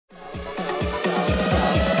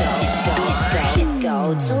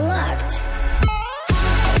Go select.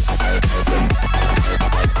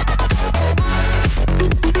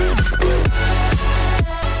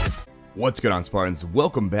 What's going on, Spartans?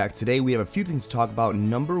 Welcome back. Today we have a few things to talk about.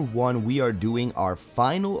 Number one, we are doing our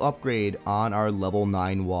final upgrade on our level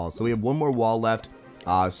 9 wall. So we have one more wall left.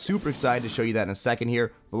 Super excited to show you that in a second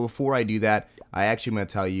here. But before I do that, I actually am going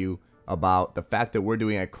to tell you about the fact that we're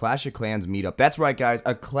doing a Clash of Clans meetup. That's right, guys,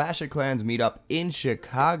 a Clash of Clans meetup in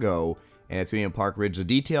Chicago. And it's going to be in Park Ridge. The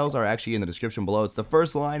details are actually in the description below. It's the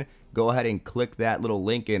first line. Go ahead and click that little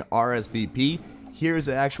link in RSVP. Here's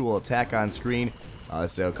the actual attack on screen.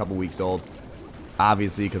 It's a couple weeks old,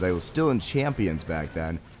 obviously, because I was still in Champions back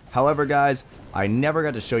then. However, guys, I never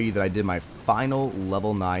got to show you that I did my final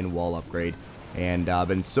level 9 wall upgrade. And I've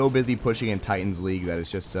been so busy pushing in Titans League that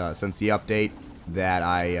it's just since the update that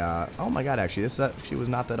I... oh my god, actually, this actually was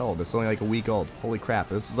not that old. This is only like a week old. Holy crap,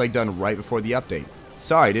 this is like done right before the update.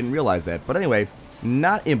 Sorry, I didn't realize that. But anyway,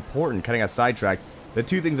 not important. Kind of got sidetracked. The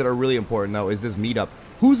two things that are really important, though, is this meetup.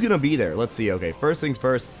 Who's going to be there? Let's see. Okay, first things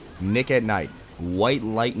first, Nick at Night, White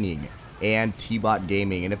Lightning, and T-Bot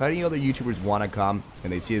Gaming. And if any other YouTubers want to come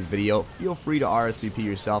and they see this video, feel free to RSVP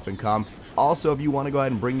yourself and come. Also, if you want to go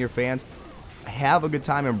ahead and bring your fans, have a good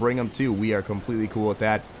time and bring them too. We are completely cool with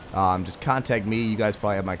that. Just contact me. You guys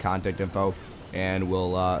probably have my contact info, and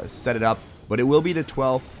we'll set it up. But it will be the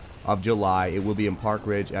 12th of July. It will be in Park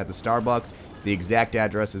Ridge at the Starbucks. The exact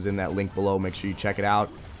address is in that link below. Make sure you check it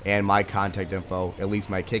out. And my contact info, at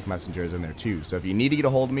least my Kick Messenger, is in there too. So if you need to get a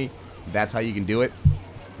hold of me, that's how you can do it.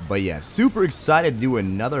 But yeah, super excited to do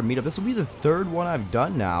another meetup. This will be the third one I've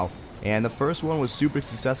done now. And the first one was super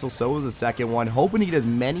successful, so was the second one. Hoping to get as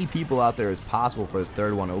many people out there as possible for this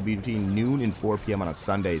third one. It will be between noon and 4 p.m. on a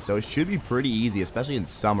Sunday. So it should be pretty easy, especially in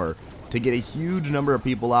summer, to get a huge number of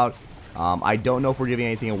people out. I don't know if we're giving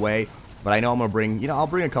anything away, but I know I'm going to bring, I'll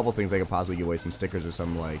bring a couple things I could possibly give away. Some stickers or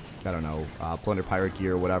some, like, I don't know, Plunder Pirate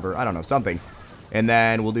gear or whatever. I don't know, something. And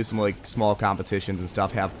then we'll do some, like, small competitions and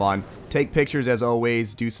stuff, have fun. Take pictures, as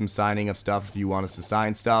always. Do some signing of stuff if you want us to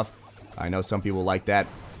sign stuff. I know some people like that.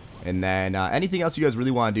 And then anything else you guys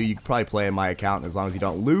really want to do, you can probably play in my account as long as you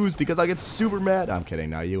don't lose, because I get super mad. I'm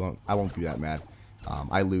kidding. No, you won't. I won't be that mad.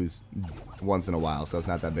 I lose once in a while, so it's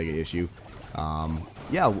not that big an issue.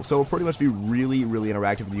 Yeah, so we'll pretty much be really, really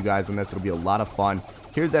interactive with you guys on this. It'll be a lot of fun.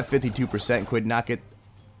 Here's that 52%. Could not get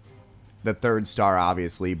the third star,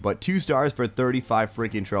 obviously, but 2 stars for 35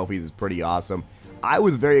 freaking trophies is pretty awesome. I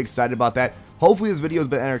was very excited about that. Hopefully this video has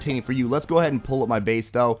been entertaining for you. Let's go ahead and pull up my base,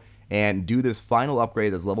 though, and do this final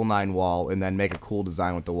upgrade, this level 9 wall, and then make a cool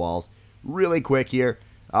design with the walls really quick here.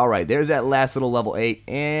 Alright, there's that last little level 8,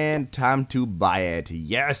 and time to buy it.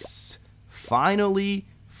 Yes! Finally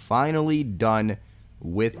done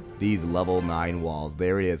with these level 9 walls.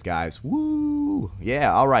 There it is, guys. Woo!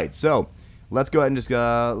 Yeah, alright, so let's go ahead and just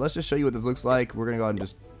let's just show you what this looks like. We're gonna go ahead and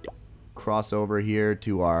just cross over here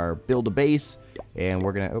to our build a base, and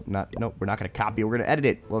we're gonna we're not gonna copy it, we're gonna edit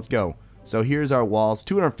it. Let's go. So here's our walls,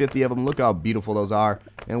 250 of them. Look how beautiful those are.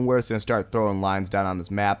 And we're just gonna start throwing lines down on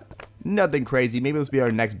this map. Nothing crazy. Maybe this will be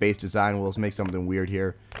our next base design. We'll just make something weird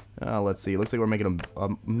here. Let's see. Looks like we're making a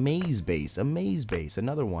maze base. A maze base.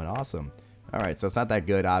 Another one. Awesome. Alright, so it's not that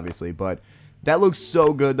good, obviously, but that looks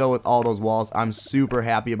so good, though, with all those walls. I'm super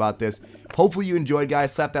happy about this. Hopefully you enjoyed,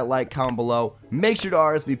 guys. Slap that like, comment below. Make sure to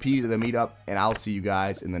RSVP to the meetup, and I'll see you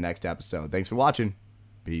guys in the next episode. Thanks for watching.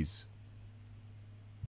 Peace.